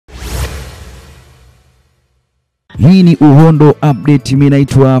Hii ni Uhondo update, mimi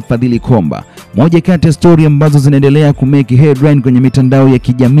naitwa Fadhili Komba. Moja kati ya story ambazo zinaendelea kumake headline kwenye mitandao ya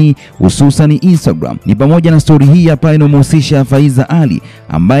kijamii hususan Instagram ni pamoja na story hii hapa inayomhusisha Faiza Ali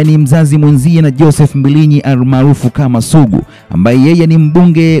ambaye ni mzazi mwenzie na Joseph Mbilinyi almaarufu kama Sugu ambaye yeye ni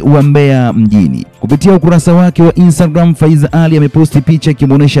mbunge wa Mbeya mjini. Kupitia ukurasa wake wa Instagram, Faiza Ali ameposti picha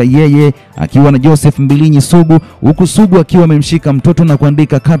ikimuonesha yeye akiwa na Joseph Mbilinyi Sugu, huku Sugu akiwa amemshika mtoto na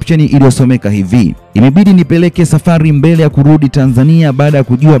kuandika caption iliyosomeka hivi: imebidi nipeleke safari mbele ya kurudi Tanzania baada ya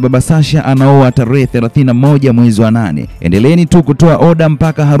kujua baba Sasha anaoa tarehe 31 mwezi wa 8. Endeleeni tu kutoa oda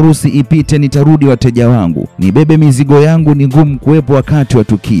mpaka harusi ipite, nitarudi wateja wangu. Nibebe mizigo yangu, ni ngumu kuwepo wakati wa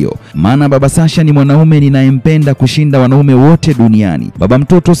tukio. Maana baba Sasha ni mwanaume ninayempenda kushinda wanaume wote duniani. Baba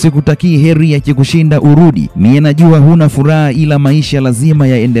mtoto, sikutakii heri yakikushinda urudi. Mie najua huna furaha, ila maisha lazima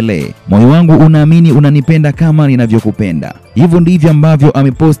yaendelee. Moyo wangu unaamini unanipenda kama ninavyokupenda. Hivyo ndivyo ambavyo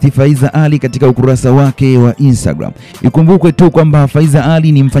ameposti Faiza Ali katika ukurasa wake wa Instagram. Ikumbukwe tu kwamba Faiza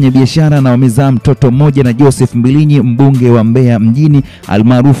Ali ni mfanyabiashara na wamezaa mtoto mmoja na Joseph Mbilinyi, mbunge wa Mbeya mjini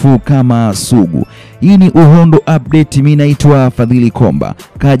almaarufu kama Sugu. Hii ni Uhondo update, mimi naitwa Fadhili Komba.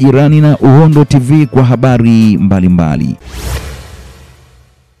 Kaa jirani na Uhondo TV kwa habari mbalimbali.